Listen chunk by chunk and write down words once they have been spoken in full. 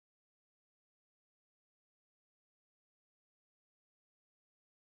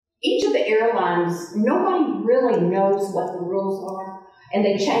each of the airlines, nobody really knows what the rules are, and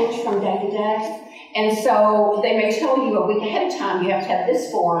they change from day to day. And so they may tell you a week ahead of time, you have to have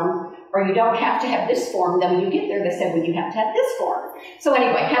this form, or you don't have to have this form. Then when you get there, they say, well, you have to have this form. So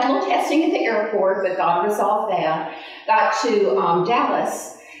anyway, had a little testing at the airport, but God resolved that. Got to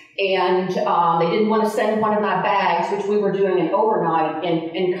Dallas, and they didn't want to send one of my bags, which we were doing an overnight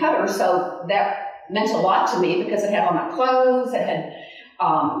in Qatar, so that meant a lot to me because it had all my clothes, it had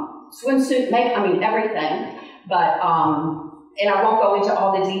swimsuit, makeup, I mean, everything. But, and I won't go into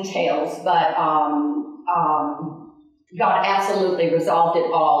all the details, but God absolutely resolved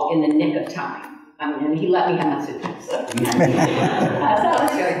it all in the nick of time. I mean, and He let me have my suitcase. So, I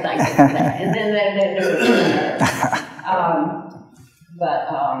was very thankful for that. And then there was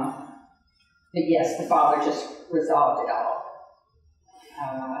but yes, the Father just resolved it all.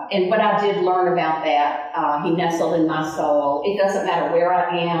 And what I did learn about that, He nestled in my soul. It doesn't matter where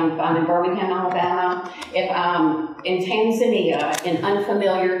I am, if I'm in Birmingham, Alabama, if I'm in Tanzania, in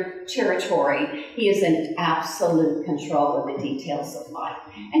unfamiliar territory, He is in absolute control of the details of life.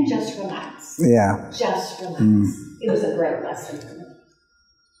 And just relax. Yeah. Just relax. It was a great lesson for me.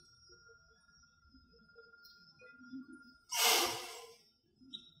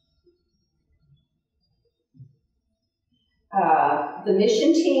 The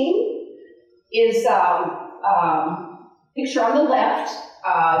mission team is picture on the left.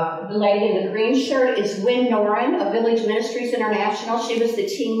 The lady in the green shirt is Wynn Noren of Village Ministries International. She was the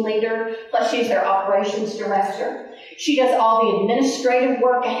team leader, plus she's their operations director. She does all the administrative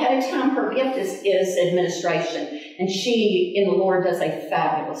work ahead of time. Her gift is administration, and she, in the Lord, does a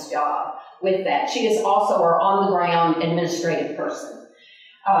fabulous job with that. She is also our on-the-ground administrative person.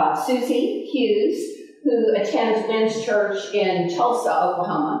 Susie Hughes, who attends Wynn's church in Tulsa,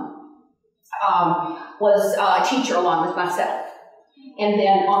 Oklahoma, was a teacher along with myself. And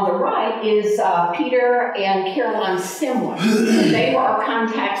then on the right is Peter and Caroline Simler. They were our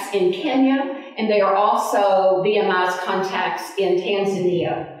contacts in Kenya, and they are also VMI's contacts in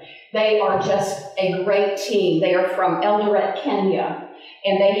Tanzania. They are just a great team. They are from Eldoret, Kenya,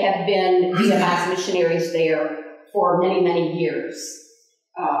 and they have been VMI's missionaries there for many, many years.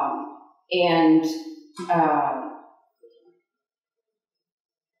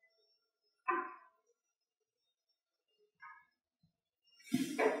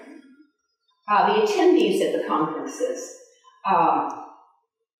 The attendees at the conferences.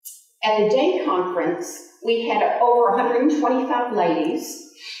 At the day conference, we had over 125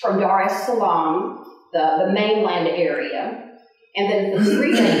 ladies from Dar es Salaam, the mainland area. And then the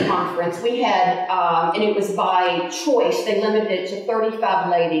 3-day conference, we had, and it was by choice, they limited it to 35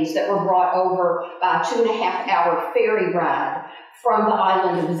 ladies that were brought over by a 2.5-hour ferry ride from the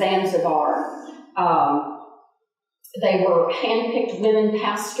island of Zanzibar. They were hand-picked women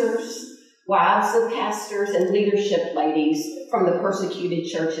pastors, wives of pastors, and leadership ladies from the persecuted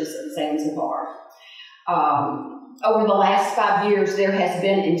churches of Zanzibar. Over the last 5 years, there has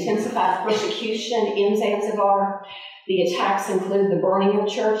been intensified persecution in Zanzibar. The attacks include the burning of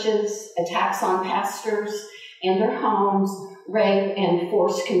churches, attacks on pastors and their homes, rape, and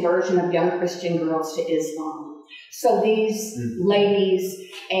forced conversion of young Christian girls to Islam. So these ladies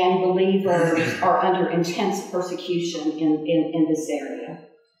and believers are under intense persecution in this area.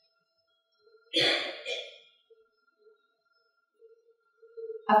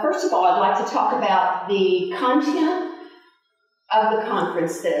 First of all, I'd like to talk about the content of the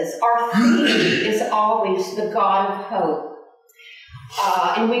conferences. Our theme is always the God of hope.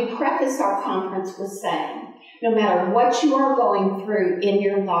 And we preface our conference with saying, no matter what you are going through in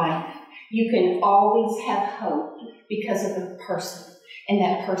your life, you can always have hope because of a person, and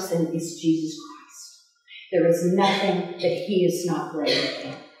that person is Jesus Christ. There is nothing that He is not greater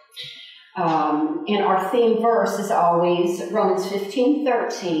than. And our theme verse is always Romans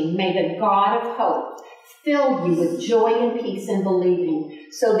 15:13. May the God of hope fill you with joy and peace in believing,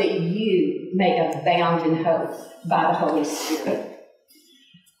 so that you may abound in hope by the Holy Spirit.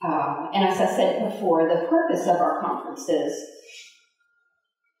 And as I said before, the purpose of our conferences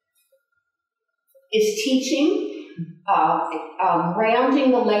is teaching,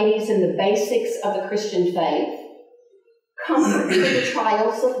 grounding the ladies in the basics of the Christian faith, comfort through the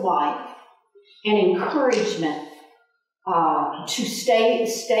trials of life, and encouragement to stay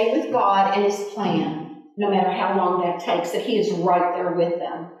with God and His plan, no matter how long that takes, that He is right there with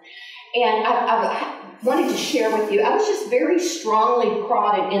them. And I wanted to share with you, I was just very strongly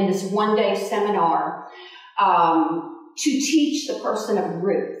prodded in this one-day seminar to teach the person of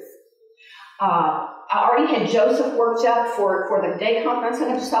Ruth. I already had Joseph worked up for the day conference,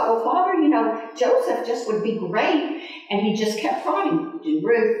 and I just thought, well, Father, Joseph just would be great. And He just kept prodding, do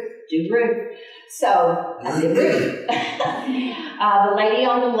Ruth, do Ruth. So I did Ruth. The lady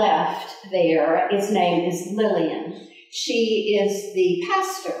on the left there, his name is Lillian. She is the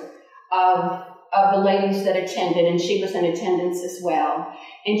pastor of the ladies that attended, and she was in attendance as well.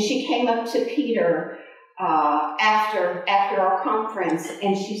 And she came up to Peter after our conference,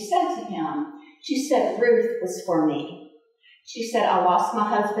 and she said to him, she said, Ruth was for me. She said, I lost my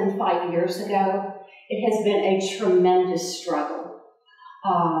husband 5 years ago. It has been a tremendous struggle.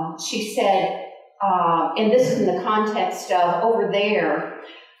 She said, and this is in the context of over there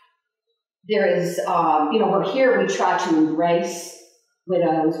is, we're here, we try to embrace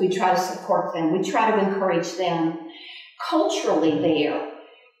widows, we try to support them, we try to encourage them. Culturally there,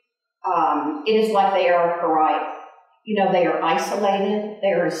 it is like they are a pariah. They are isolated,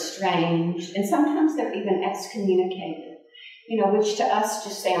 they are estranged, and sometimes they're even excommunicated, which to us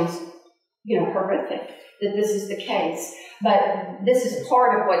just sounds, horrific that this is the case. But this is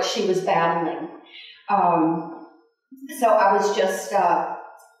part of what she was battling. So I was just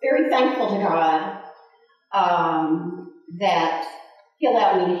very thankful to God that He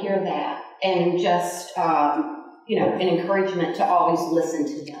allowed me to hear that, and just, an encouragement to always listen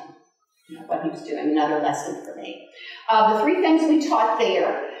to Him, what He was doing, another lesson for me. The three things we taught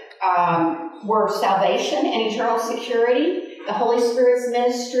there were salvation and eternal security, the Holy Spirit's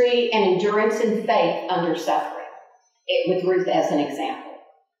ministry, and endurance and faith under suffering, with Ruth as an example.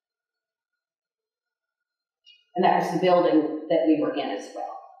 And that was the building that we were in as well.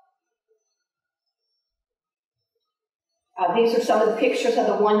 These are some of the pictures of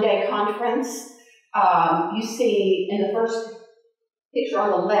the one-day conference. You see in the first picture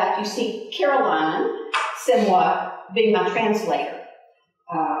on the left, you see Caroline Simwa being my translator.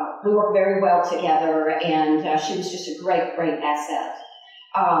 We worked very well together, and she was just a great, great asset.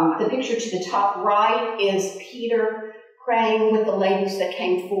 The picture to the top right is Peter praying with the ladies that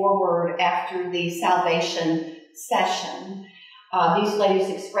came forward after the salvation session. These ladies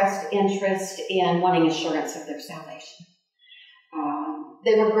expressed interest in wanting assurance of their salvation.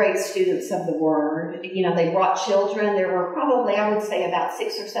 They were great students of the Word. They brought children. There were probably, I would say, about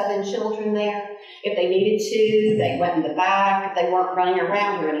 6 or 7 children there. If they needed to, they went in the back. They weren't running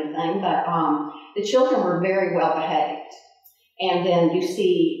around or anything, but the children were very well behaved. And then you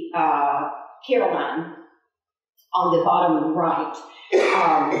see Caroline on the bottom right.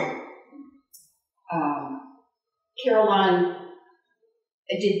 Caroline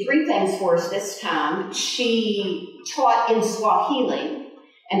did 3 things for us this time. She taught in Swahili,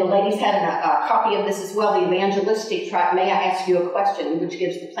 and the ladies had a copy of this as well, the evangelistic tract, May I Ask You a Question, which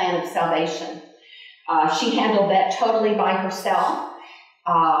gives the plan of salvation. She handled that totally by herself,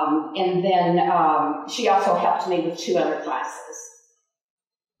 and then she also helped me with 2 other classes.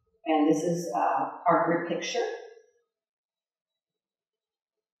 And this is our group picture.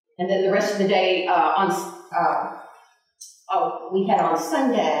 And then the rest of the day we had on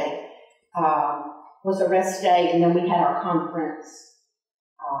Sunday was a rest day, and then we had our conference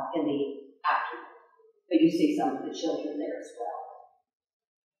in the afternoon. But you see some of the children there as well.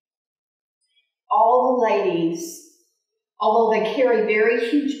 All the ladies, although they carry very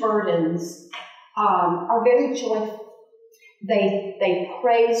huge burdens, are very joyful. They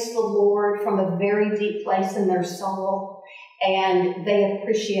praise the Lord from a very deep place in their soul, and they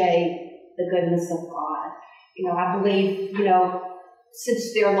appreciate the goodness of God. I believe,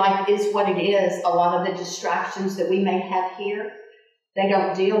 since their life is what it is, a lot of the distractions that we may have here, they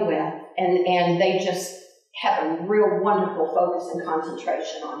don't deal with, and they just have a real wonderful focus and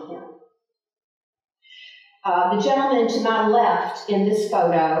concentration on Him. The gentleman to my left in this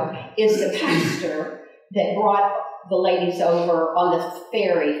photo is the pastor that brought the ladies over on the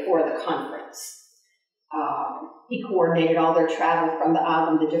ferry for the conference. He coordinated all their travel from the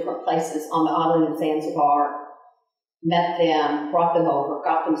island, the different places on the island of Zanzibar, met them, brought them over,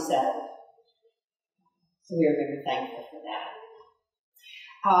 got them settled. So we are very thankful for that.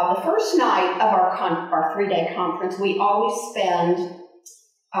 The first night of our 3-day conference, we always spend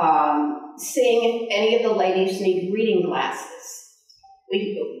seeing if any of the ladies need reading glasses.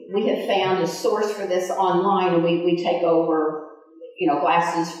 We have found a source for this online, and we take over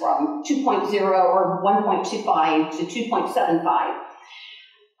glasses from 2.0 or 1.25 to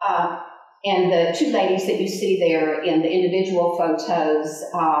 2.75. And the 2 ladies that you see there in the individual photos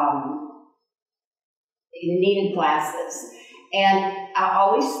needed glasses. And I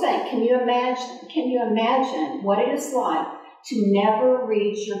always think, can you imagine what it is like to never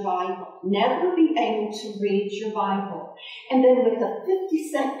read your Bible, never be able to read your Bible, and then with a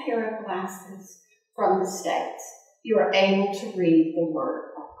 50-cent pair of glasses from the States, you are able to read the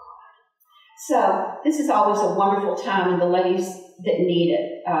Word of God. So this is always a wonderful time, and the ladies that need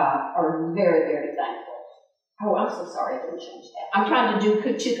it are very, very thankful. Oh, I'm so sorry I didn't change that. I'm trying to do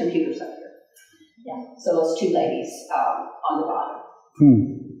two computers up here. Yeah. So those two ladies on the bottom.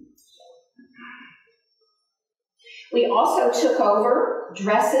 We also took over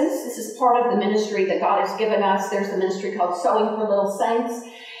dresses. This is part of the ministry that God has given us. There's a ministry called Sewing for Little Saints.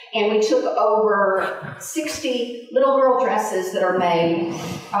 And we took over 60 little girl dresses that are made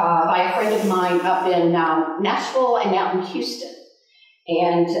by a friend of mine up in Nashville and out in Houston.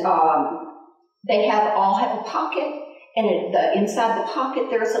 And they all have a pocket. And inside the pocket,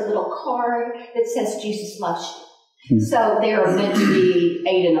 there's a little card that says, Jesus loves you. So they are meant to be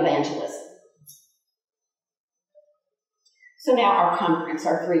aid in evangelism. So now our conference,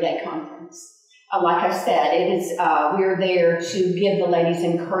 our 3-day conference. Like I said, it is we're there to give the ladies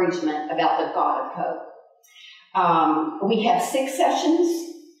encouragement about the God of hope. We have 6 sessions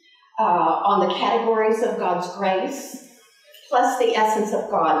on the categories of God's grace, plus the essence of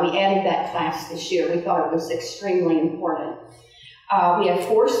God. We added that class this year. We thought it was extremely important. We have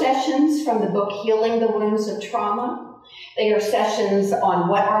 4 sessions from the book Healing the Wounds of Trauma. They are sessions on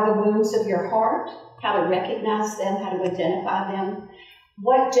what are the wounds of your heart, how to recognize them, how to identify them.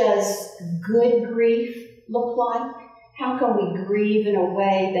 What does good grief look like? How can we grieve in a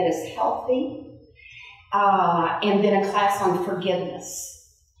way that is healthy? And then a class on forgiveness.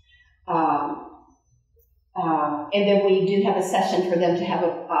 And then we do have a session for them to have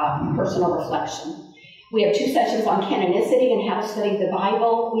a personal reflection. We have 2 sessions on canonicity and how to study the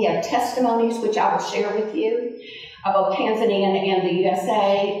Bible. We have testimonies, which I will share with you, of both Tanzania and the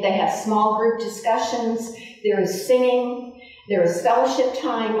USA. They have small group discussions. There is singing. There is fellowship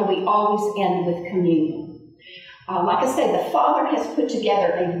time, and we always end with communion. Like I say, the Father has put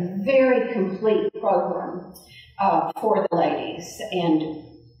together a very complete program for the ladies, and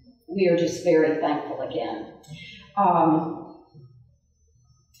we are just very thankful again.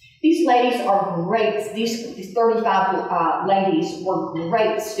 These ladies are great. These 35 ladies were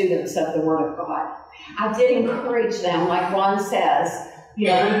great students of the Word of God. I did encourage them, like Ron says,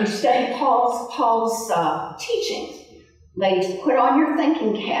 when you study Paul's teachings, ladies, put on your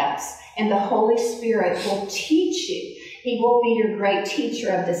thinking caps, and the Holy Spirit will teach you. He will be your great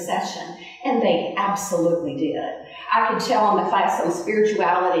teacher of this session. And they absolutely did. I could tell in the class on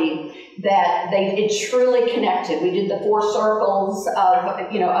spirituality that it truly connected. We did the 4 circles of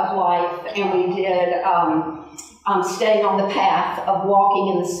life, and we did staying on the path of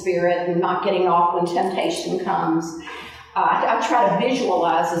walking in the Spirit and not getting off when temptation comes. I try to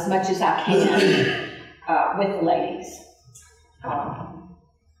visualize as much as I can with the ladies.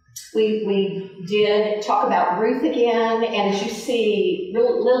 We did talk about Ruth again, and as you see,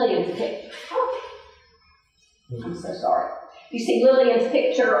 Lillian's picture. I'm so sorry. You see Lillian's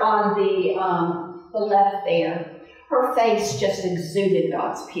picture on the left there. Her face just exuded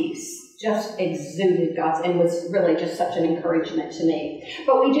God's peace, just exuded God's, and was really just such an encouragement to me.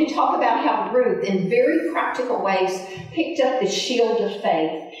 But we do talk about how Ruth, in very practical ways, picked up the shield of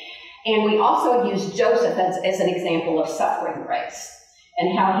faith. And we also use Joseph as an example of suffering grace,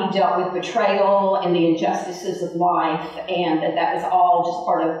 and how he dealt with betrayal and the injustices of life, and that was all just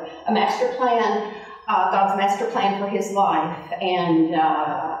part of a master plan, God's master plan for his life, and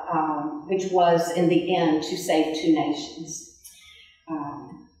which was in the end to save 2 nations.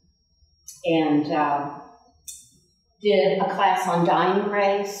 Did a class on dying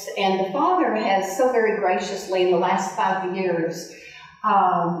grace, and the Father has so very graciously in the last 5 years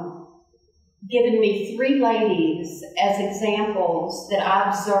given me 3 ladies as examples that I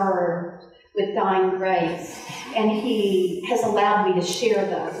observed with dying grace, and he has allowed me to share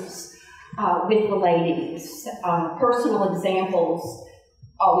those with the ladies. Personal examples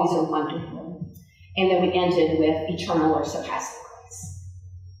always are wonderful. And then we ended with eternal or surpassing grace.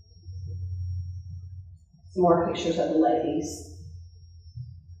 Some more pictures of the ladies.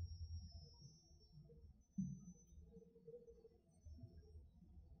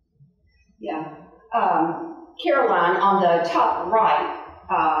 Yeah. Caroline on the top right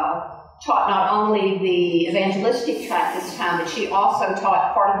taught not only the evangelistic track this time, but she also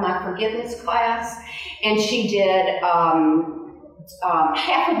taught part of my forgiveness class, and she did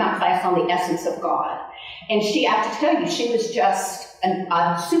half of my class on the essence of God. And she, I have to tell you, she was just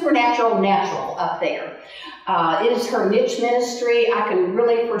a supernatural natural up there. It is her niche ministry. I can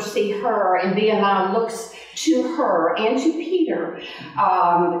really foresee her, and BMI looks to her and to Peter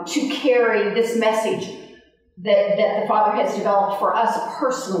to carry this message that the Father has developed for us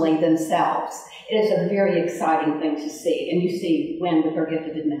personally themselves. It is a very exciting thing to see. And you see Gwen with her gift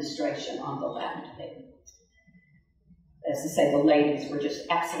of administration on the left there. As I say, the ladies were just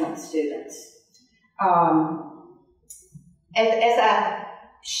excellent students. As I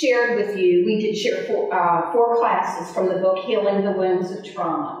shared with you, we did share four classes from the book Healing the Wounds of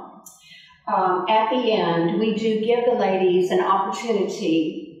Trauma. At the end, we do give the ladies an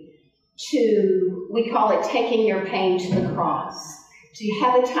opportunity to, we call it taking your pain to the cross, to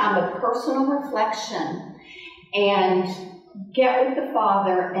have a time of personal reflection and get with the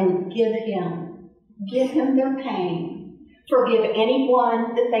Father and give Him their pain, forgive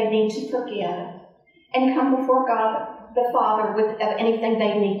anyone that they need to forgive, and come before God the Father with anything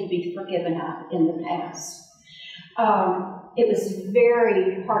they need to be forgiven of in the past. It was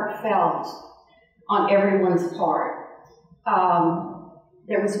very heartfelt on everyone's part.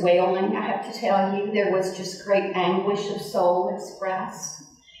 There was wailing, I have to tell you. There was just great anguish of soul expressed.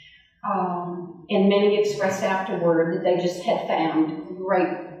 And many expressed afterward that they just had found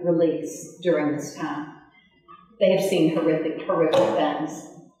great release during this time. They have seen horrific things.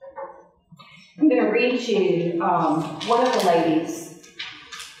 I'm going to read you one of the ladies,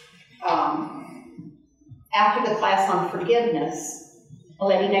 after the class on forgiveness, a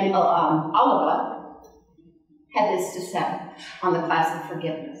lady named Oliva had this to say on the class of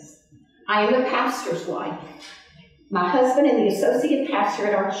forgiveness. I am a pastor's wife. My husband and the associate pastor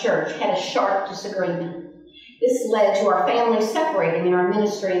at our church had a sharp disagreement. This led to our family separating in our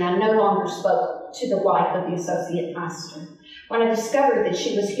ministry, and I no longer spoke to the wife of the associate pastor. When I discovered that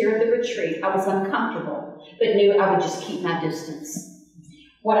she was here at the retreat, I was uncomfortable, but knew I would just keep my distance.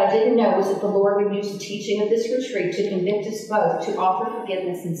 What I didn't know was that the Lord would use the teaching of this retreat to convict us both to offer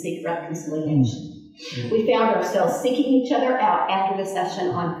forgiveness and seek reconciliation. We found ourselves seeking each other out after the session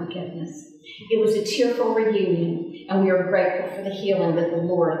on forgiveness. It was a tearful reunion, and we are grateful for the healing that the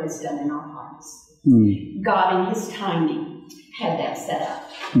Lord has done in our hearts. God, in His timing, had that set up.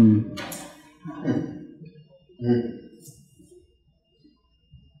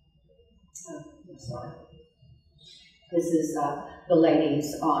 Sorry. This is the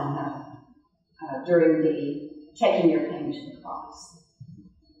ladies on during the taking your pain to the cross.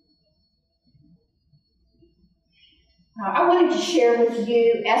 I wanted to share with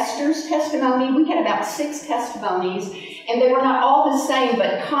you Esther's testimony. We had about 6 testimonies, and they were not all the same,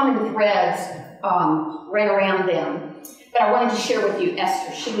 but common threads ran around them. But I wanted to share with you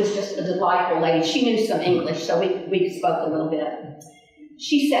Esther. She was just a delightful lady. She knew some English, so we spoke a little bit.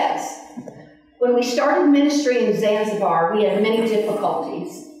 She says, when we started ministry in Zanzibar, we had many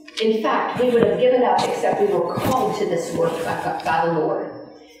difficulties. In fact, we would have given up except we were called to this work by the Lord.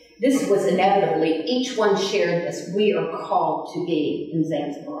 This was inevitably, each one shared this, we are called to be in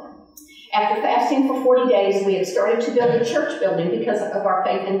Zanzibar. After fasting for 40 days, we had started to build a church building because of our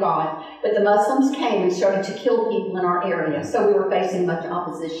faith in God, but the Muslims came and started to kill people in our area, so we were facing much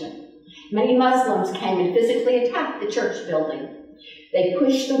opposition. Many Muslims came and physically attacked the church building. They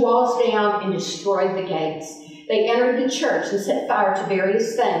pushed the walls down and destroyed the gates. They entered the church and set fire to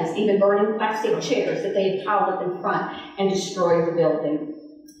various things, even burning plastic chairs that they had piled up in front, and destroyed the building.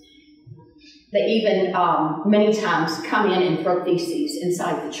 They even, many times, come in and throw feces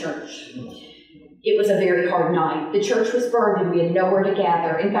inside the church. It was a very hard night. The church was burned and we had nowhere to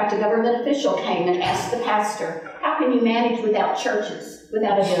gather. In fact, a government official came and asked the pastor, how can you manage without churches,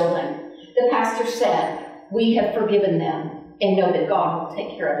 without a building? The pastor said, we have forgiven them and know that God will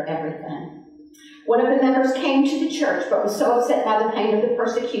take care of everything. One of the members came to the church but was so upset by the pain of the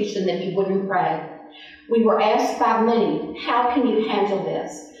persecution that he wouldn't pray. We were asked by many, how can you handle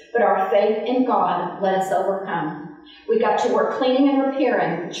this? But our faith in God let us overcome. We got to work cleaning and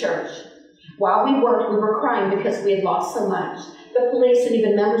repairing the church. While we worked, we were crying because we had lost so much. The police and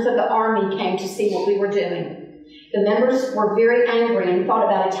even members of the army came to see what we were doing. The members were very angry and thought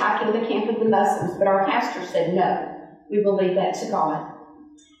about attacking the camp of the Muslims, but our pastor said, no, we will leave that to God.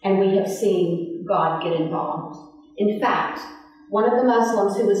 And we have seen God get involved. In fact, one of the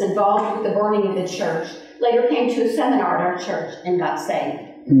Muslims who was involved with the burning of the church later came to a seminar at our church and got saved.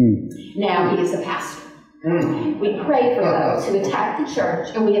 Now he is a pastor. We pray for those who attack the church,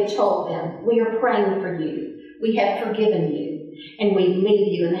 and we have told them, we are praying for you. We have forgiven you, and we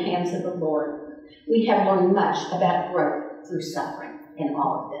leave you in the hands of the Lord. We have learned much about growth through suffering in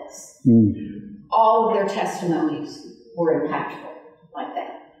all of this. All of their testimonies were impactful like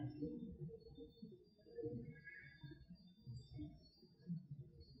that.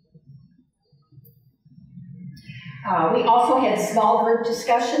 We also had small group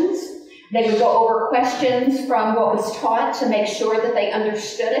discussions. They would go over questions from what was taught to make sure that they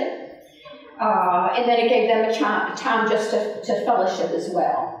understood it. And then it gave them a time just to fellowship as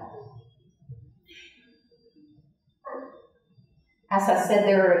well. As I said,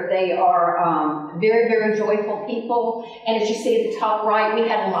 they are very, very joyful people. And as you see at the top right, we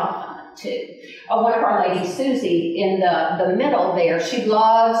had a lot of fun. too. One of our ladies, Susie, in the middle there, she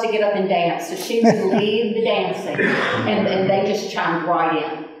loves to get up and dance, so she would lead the dancing, and they just chimed right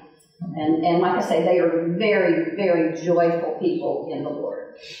in. And like I say, they are very, very joyful people in the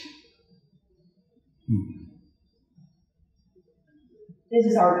Lord. This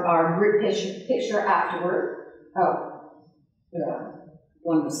is our group picture afterward. Oh, yeah,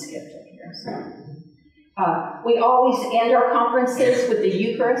 one was skipped up here. So. We always end our conferences with the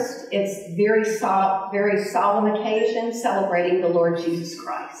Eucharist. It's very solemn occasion celebrating the Lord Jesus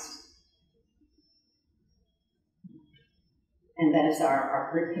Christ. And that is our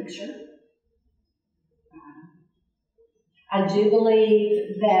group picture. I do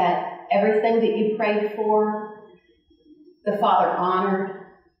believe that everything that you prayed for, the Father honored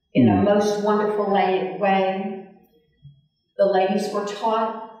in a most wonderful way. The ladies were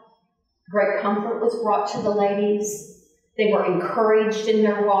taught. Great comfort was brought to the ladies. They were encouraged in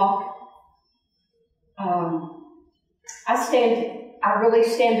their walk. I really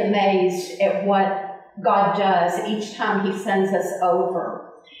stand amazed at what God does each time He sends us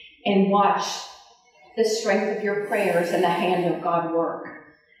over, and watch the strength of your prayers and the hand of God work.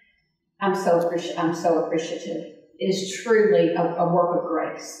 I'm so appreciative. It is truly a work of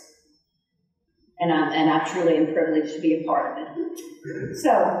grace. And I truly am privileged to be a part of it.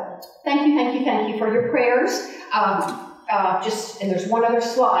 So, thank you for your prayers. And there's one other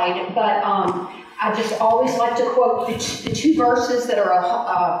slide, but I just always like to quote the two verses that are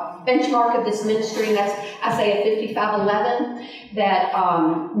a benchmark of this ministry, and that's Isaiah 55:11, that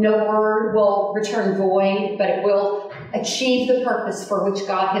no word will return void, but it will achieve the purpose for which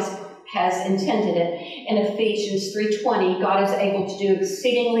God has intended it. In Ephesians 3:20, God is able to do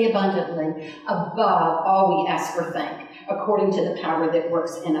exceedingly abundantly above all we ask or think, according to the power that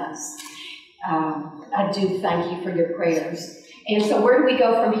works in us. I do thank you for your prayers. And so where do we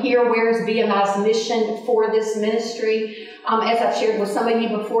go from here? Where is BMI's mission for this ministry? As I've shared with some of you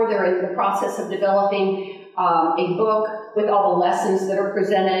before, they're in the process of developing a book with all the lessons that are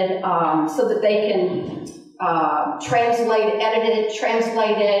presented so that they can translate it,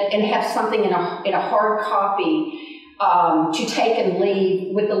 and have something in a hard copy to take and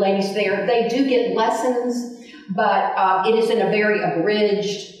leave with the ladies there. They do get lessons, but it is in a very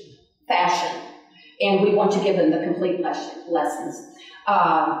abridged fashion, and we want to give them the complete lessons.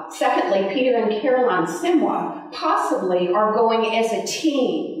 Secondly, Peter and Caroline Simwa possibly are going as a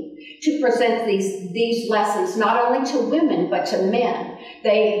team to present these lessons not only to women but to men.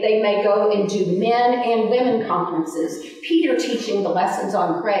 They may go and do men and women conferences, Peter teaching the lessons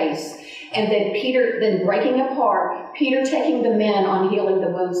on grace, and then breaking apart, Peter taking the men on healing the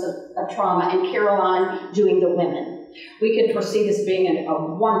wounds of trauma, and Caroline doing the women. We could foresee this being a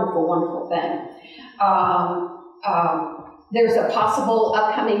wonderful, wonderful thing. There's a possible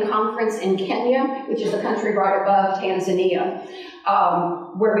upcoming conference in Kenya, which is a country right above Tanzania,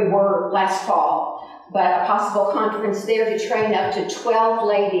 where we were last fall. But a possible conference there to train up to 12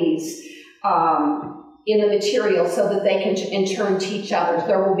 ladies in the material so that they can in turn teach others.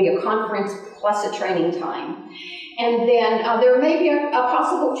 There will be a conference plus a training time. And then there may be a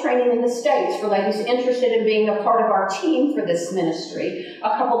possible training in the States for ladies interested in being a part of our team for this ministry.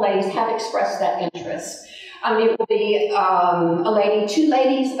 A couple ladies have expressed that interest. It will be two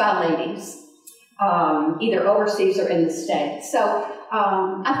ladies by ladies, either overseas or in the States. So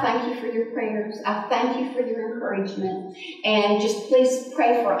I thank you for your prayers. I thank you for your encouragement. And just please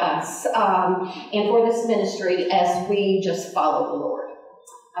pray for us and for this ministry as we just follow the Lord.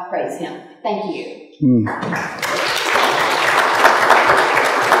 I praise Him. Thank you.